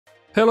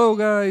Hello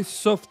guys,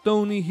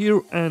 Softone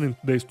here, and in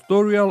today's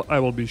tutorial I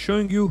will be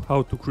showing you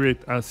how to create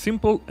a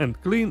simple and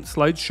clean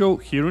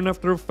slideshow here in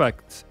After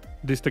Effects.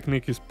 This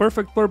technique is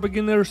perfect for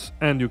beginners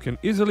and you can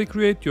easily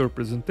create your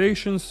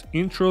presentations,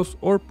 intros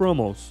or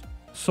promos.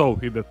 So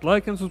hit that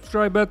like and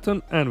subscribe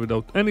button, and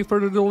without any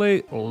further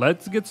delay,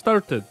 let's get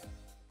started.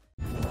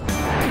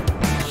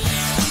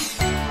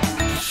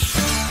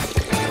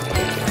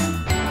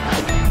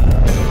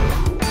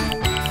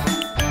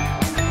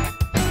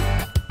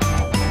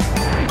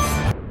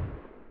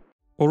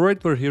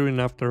 Alright, we're here in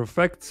After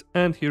Effects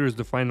and here is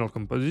the final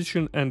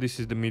composition, and this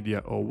is the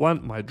Media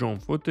 01, my drone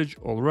footage,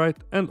 alright,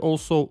 and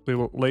also we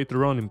will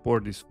later on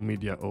import this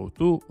Media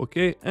 02,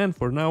 okay, and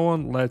for now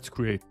on let's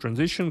create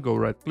transition. Go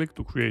right click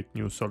to create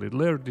new solid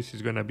layer. This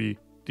is gonna be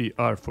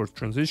TR for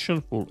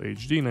transition, full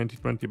HD,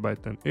 1920 by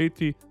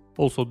 1080.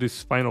 Also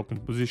this final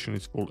composition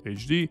is full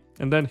HD,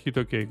 and then hit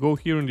OK. Go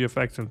here in the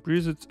effects and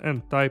presets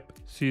and type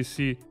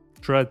CC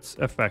threads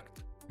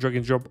effect. Drag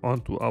and drop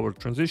onto our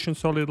transition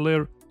solid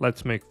layer.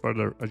 Let's make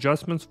further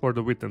adjustments. For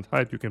the width and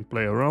height you can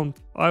play around.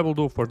 I will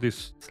do for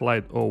this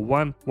slide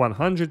 01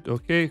 100,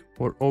 okay.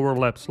 For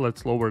overlaps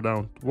let's lower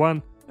down to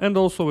 1, and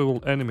also we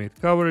will animate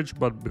coverage,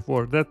 but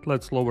before that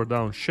let's lower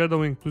down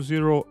shadowing to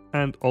 0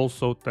 and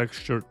also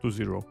texture to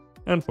 0.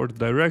 And for the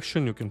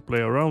direction you can play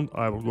around.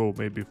 I will go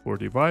maybe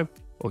 45,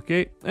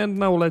 okay. And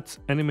now let's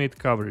animate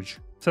coverage.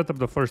 Set up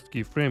the first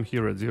keyframe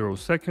here at 0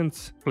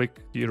 seconds, click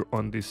here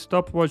on this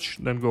stopwatch,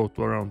 then go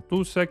to around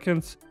 2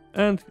 seconds,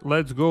 and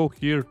let's go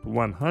here to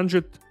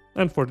 100,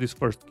 and for this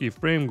first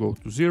keyframe go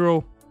to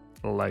 0,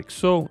 like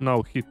so.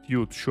 Now hit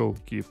U to show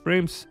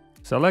keyframes,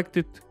 select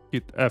it,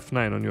 hit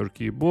F9 on your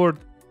keyboard,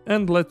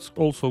 and let's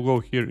also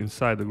go here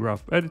inside the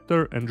graph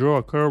editor and draw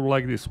a curve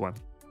like this one,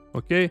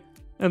 okay.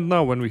 And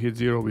now when we hit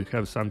 0 we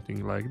have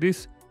something like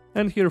this,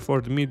 and here for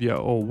the Media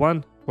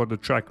 01, for the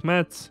track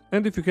mattes,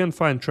 and if you can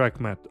find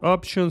track matte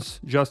options,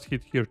 just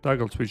hit here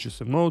toggle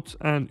switches and modes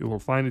and you will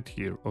find it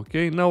here,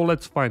 okay. Now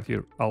let's find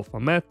here alpha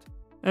matte,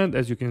 and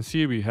as you can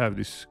see we have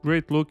this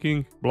great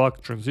looking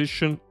block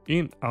transition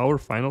in our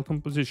final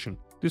composition.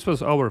 This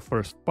was our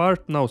first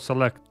part. Now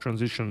select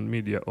transition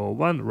Media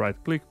 01, right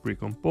click,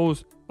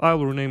 pre-compose. I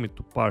will rename it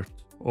to part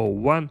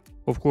 01.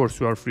 Of course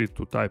you are free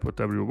to type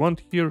whatever you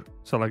want here.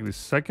 Select this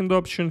second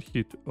option,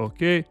 hit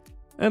OK.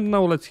 And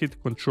now let's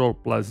hit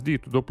Ctrl+D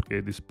to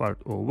duplicate this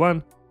part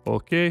 01,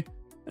 okay.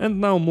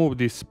 And now move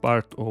this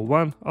part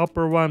 01,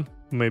 upper one,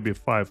 maybe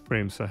 5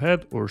 frames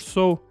ahead or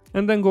so.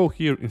 And then go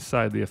here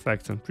inside the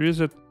effects and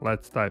preset,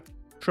 let's type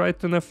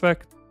Tritone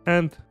effect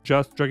and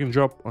just drag and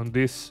drop on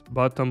this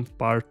bottom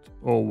part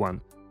 01.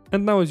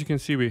 And now as you can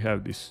see we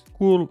have this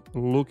cool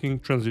looking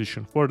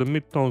transition. For the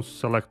midtones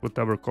select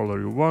whatever color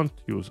you want,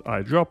 use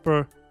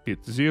eyedropper,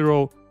 hit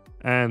 0,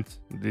 and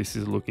this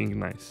is looking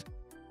nice.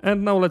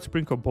 And now let's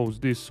pre-compose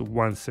this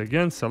once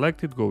again.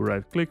 Select it, go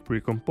right click,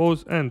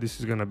 pre-compose, and this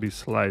is gonna be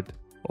slide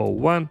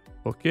 01,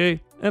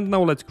 okay. And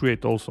now let's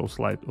create also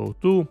slide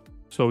 02.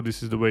 So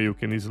this is the way you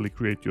can easily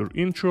create your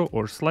intro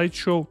or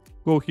slideshow.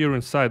 Go here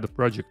inside the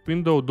project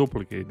window,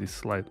 duplicate this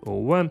slide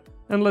 01,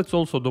 and let's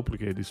also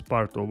duplicate this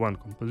part 01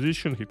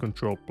 composition. Hit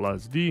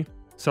Ctrl+D,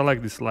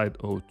 select this slide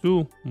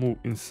 02, move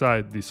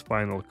inside this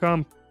final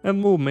comp, and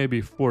move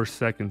maybe 4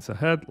 seconds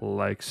ahead,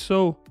 like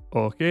so.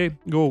 Okay,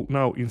 go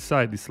now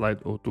inside the slide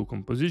 02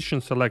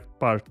 composition, select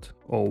part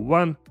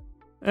 01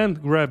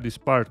 and grab this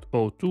part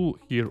 02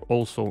 here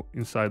also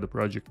inside the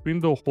project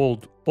window,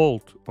 hold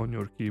Alt on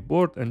your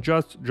keyboard and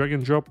just drag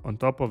and drop on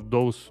top of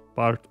those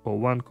part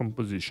 01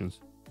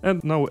 compositions.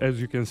 And now as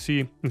you can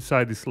see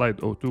inside the slide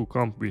 02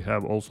 comp we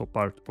have also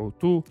part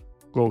 02.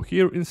 Go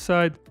here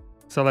inside,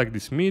 select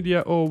this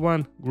Media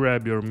 01,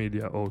 grab your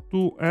Media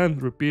 02 and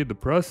repeat the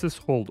process,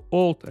 hold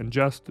Alt and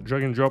just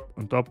drag and drop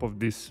on top of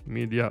this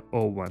Media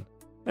 01.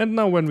 And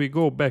now when we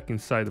go back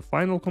inside the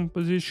final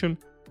composition,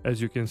 as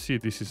you can see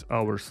this is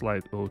our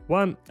slide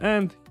 01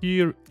 and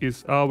here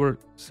is our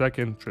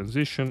second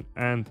transition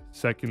and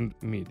second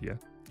media.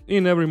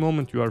 In every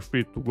moment you are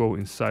free to go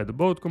inside the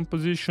both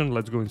composition.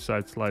 Let's go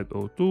inside slide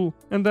 02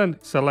 and then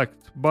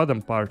select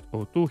bottom part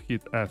 02,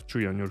 hit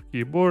F3 on your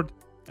keyboard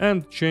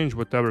and change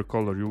whatever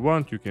color you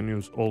want. You can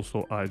use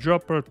also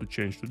eyedropper to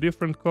change to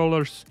different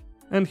colors.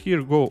 And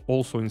here go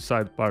also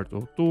inside part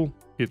 02,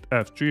 hit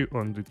F3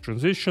 on the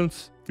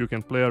transitions. You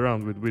can play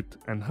around with width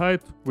and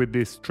height. With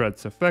this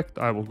threads effect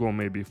I will go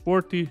maybe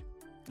 40.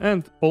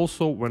 And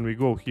also when we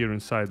go here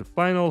inside the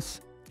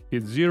finals,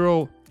 hit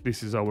 0.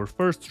 This is our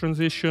first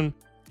transition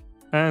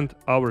and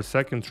our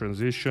second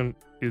transition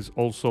is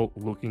also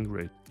looking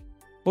great.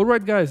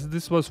 Alright guys,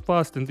 this was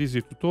fast and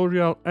easy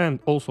tutorial, and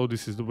also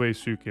this is the way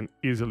so you can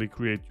easily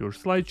create your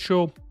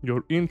slideshow,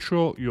 your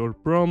intro, your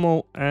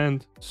promo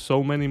and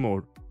so many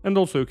more. And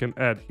also you can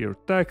add here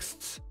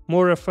texts,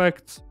 more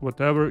effects,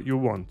 whatever you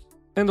want.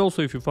 And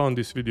also if you found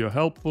this video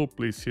helpful,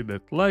 please hit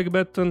that like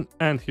button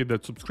and hit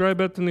that subscribe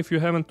button if you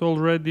haven't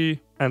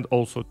already. And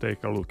also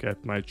take a look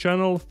at my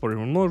channel for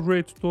even more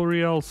great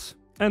tutorials.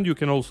 And you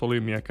can also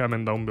leave me a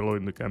comment down below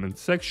in the comment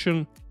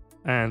section.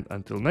 And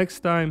until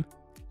next time,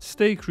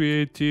 stay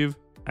creative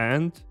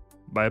and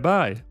bye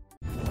bye.